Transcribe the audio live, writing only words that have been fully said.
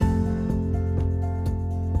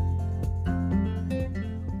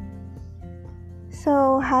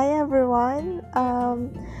Hi everyone.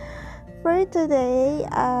 For today,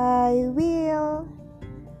 I will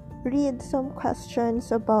read some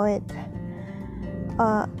questions about.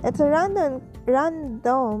 It's a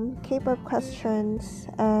random K-pop questions,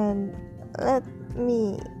 and let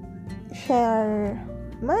me share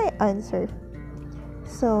my answer.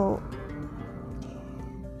 So,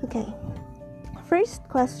 okay. First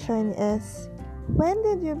question is, when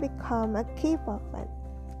did you become a K-pop fan?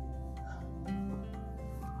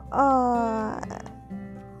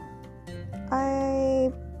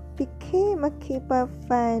 I became a K-pop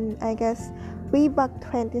fan, I guess, way back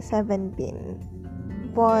 2017.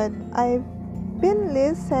 But I've been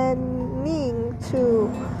listening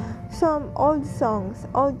to some old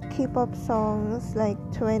K-pop songs like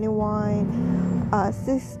 21,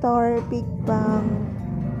 Sistar, Big Bang,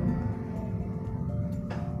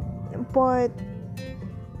 but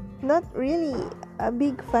not really a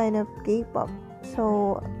big fan of K-pop.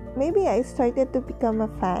 So maybe I started to become a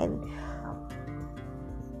fan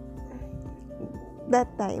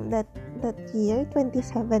that year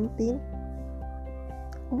 2017.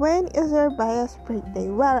 When is your bias birthday?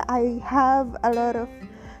 Well, I have a lot of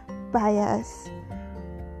bias.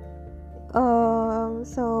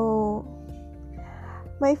 So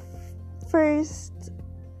my first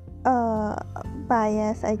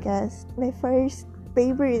bias, I guess, my first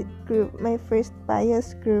favorite group, my first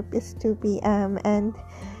bias group is 2PM, and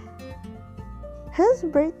his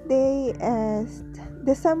birthday is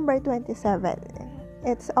December 27.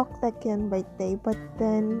 It's Octagon birthday, but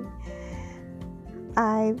then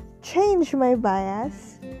I changed my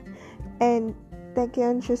bias and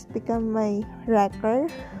Taekyon just become my wrecker.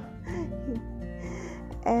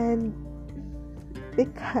 And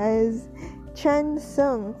because Chan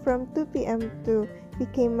Sung from 2PM to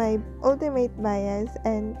became my ultimate bias,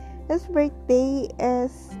 and his birthday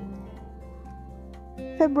is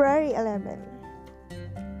February 11.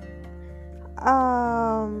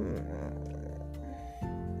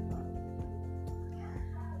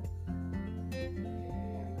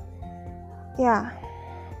 Yeah,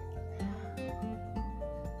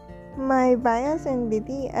 my bias in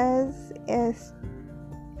BTS is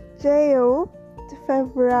J-Hope,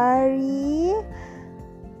 February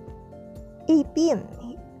 18.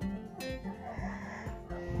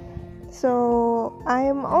 So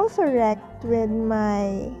I'm also wrecked with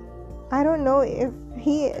my, I don't know if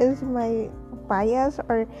he is my bias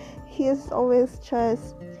or he is always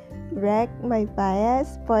just wrecked my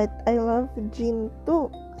bias, but I love Jin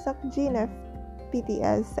too, Seokjin of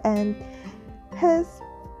BTS, and his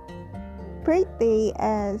birthday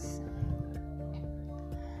is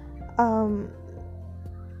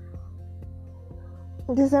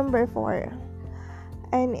December 4.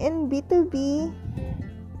 And in B2B,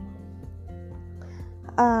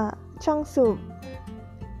 Changsu,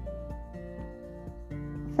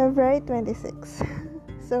 February 26.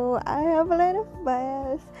 So I have a lot of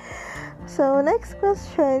bias. So next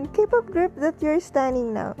question, K-pop group that you're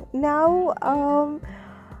standing now.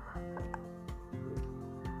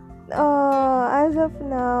 As of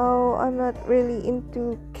now, I'm not really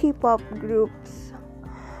into K-pop groups.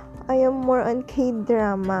 I am more on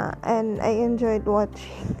K-drama, and I enjoyed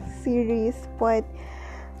watching series, but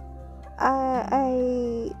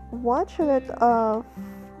I watch a lot of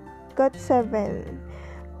GOT7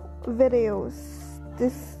 videos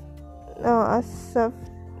as of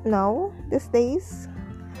now, these days.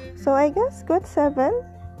 So I guess GOT7,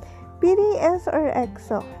 BTS or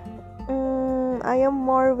EXO. I am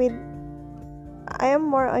more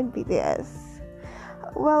on BTS.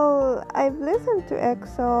 Well, I've listened to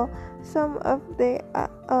EXO. Some of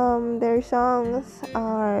their songs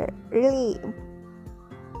are really,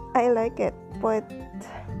 I like it, but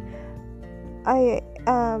I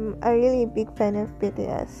am a really big fan of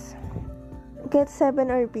BTS. GOT7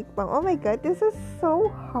 or Big Bang? Oh my god, this is so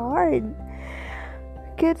hard.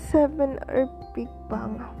 GOT7 or Big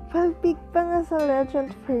Bang? Well, Big Bang is a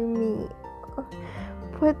legend for me.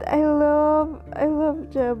 But I love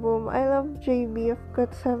Jeboom. I love JB of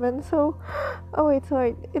GOT7. So, oh, it's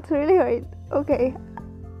hard. It's really hard. Okay,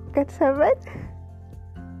 GOT7,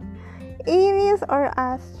 80s or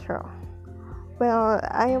Astro? Well,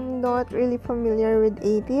 I am not really familiar with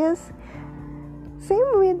 80s.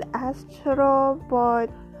 Same with Astro,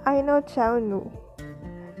 but I know Chaonu,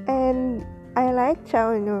 and I like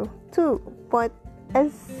Chaonu too, but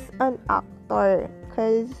as an actor,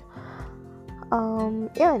 cause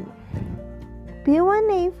yan,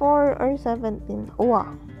 P1A4 or 17.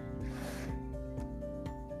 Wow.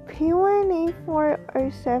 P1A4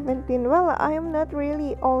 or 17. Well, I am not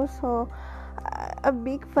really also a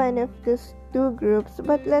big fan of these two groups,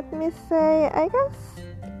 but let me say, I guess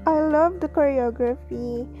I love the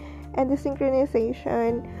choreography and the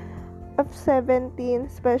synchronization of 17,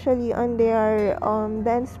 especially on their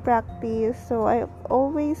dance practice. So I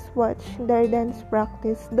always watch their dance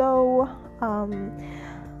practice, though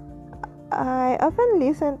I often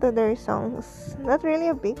listen to their songs. Not really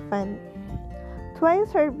a big fan.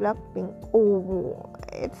 Twice or Blackpink? Oh,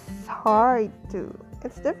 it's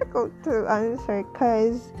difficult to answer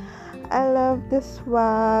because I love the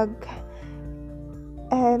swag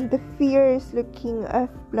and the fierce looking of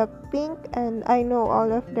Blackpink, and I know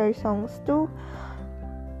all of their songs too.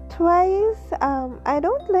 Twice, I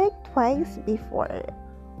don't like Twice before.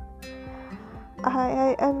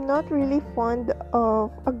 I am not really fond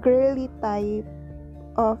of a girly type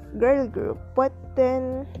of girl group, but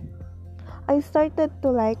then I started to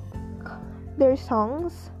like their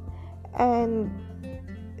songs and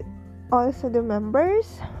also the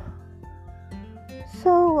members.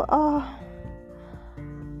 So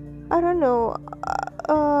I don't know.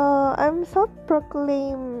 I'm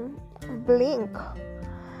self-proclaimed Blink,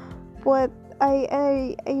 but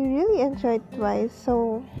I really enjoyed Twice,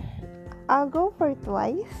 so I'll go for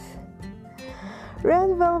Twice.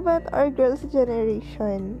 Red Velvet or Girls'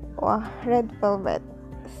 Generation? Oh, Red Velvet.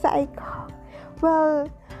 Psycho. Well,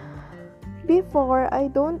 before I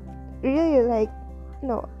don't really like.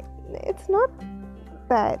 No, it's not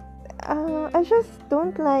that. I just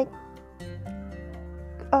don't like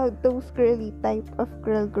those girly type of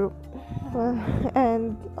girl group.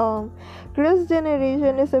 And Girls'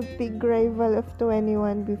 Generation is a big rival of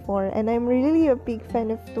 21 before, and I'm really a big fan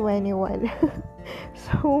of 21.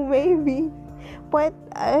 So maybe, but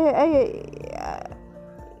I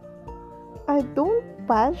don't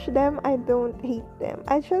bash them, I don't hate them,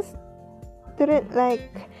 I just didn't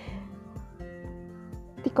like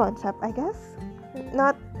the concept, I guess.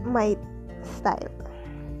 Not my style.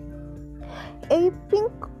 A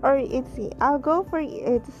Pink or ITZY? I'll go for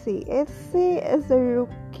ITZY. ITZY is a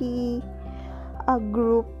rookie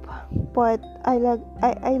group, but I love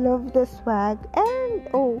the swag. And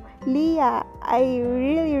Leah, I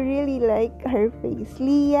really like her face.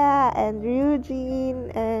 Leah and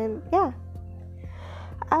Ryujin, and yeah.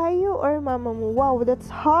 IU or Mamamoo? Wow, that's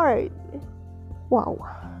hard. Wow.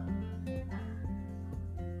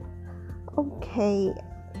 Okay,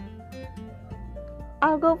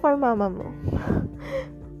 I'll go for Mamamoo.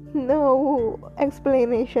 No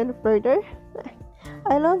explanation further.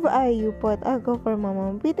 I love IU, but I'll go for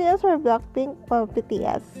Mamamoo. BTS or Blackpink? Well,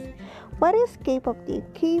 BTS. What is K-pop to you?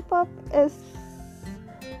 K-pop is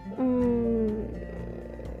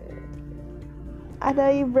a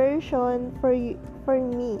diversion for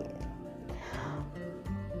me.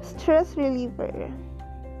 Stress reliever.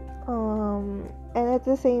 And at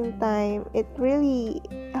the same time, it really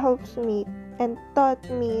helps me and taught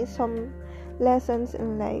me some lessons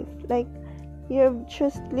in life. Like, you're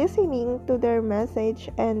just listening to their message,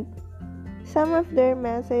 and some of their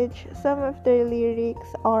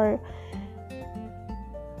lyrics are,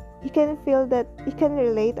 you can feel that you can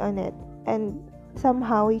relate on it, and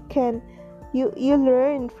somehow you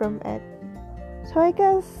learn from it. So I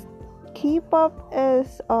guess K-pop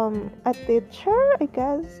is a teacher, I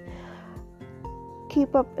guess.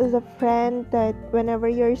 K-pop is a friend that whenever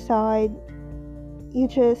you're sad, you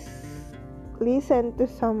just listen to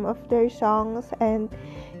some of their songs and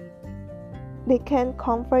they can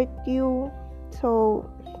comfort you. So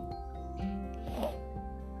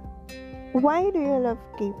why do you love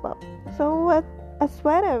K-pop? So as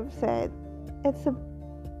what I've said, it's a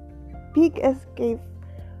big escape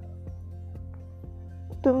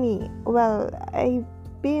to me. Well, I've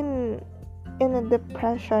been in a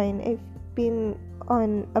depression, I've been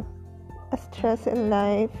on a stress in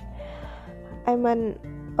life. I'm an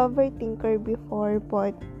overthinker before,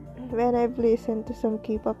 but when I've listened to some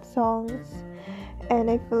K-pop songs and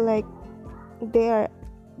I feel like they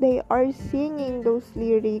are singing those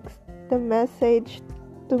lyrics, the message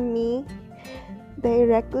to me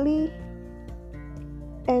directly,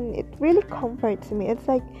 and it really comforts me. It's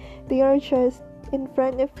like they are just in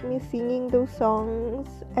front of me singing those songs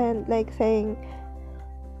and like saying,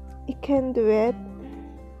 you can do it,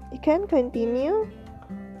 you can continue.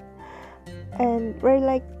 And we're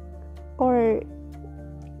like, or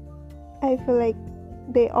I feel like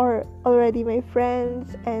they are already my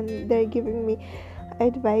friends and they're giving me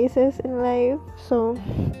advices in life. So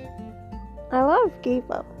I love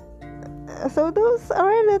K-pop. So those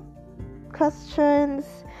are the questions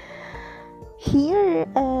here,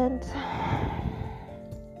 and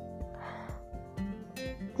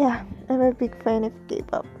yeah, I'm a big fan of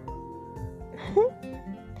K-pop.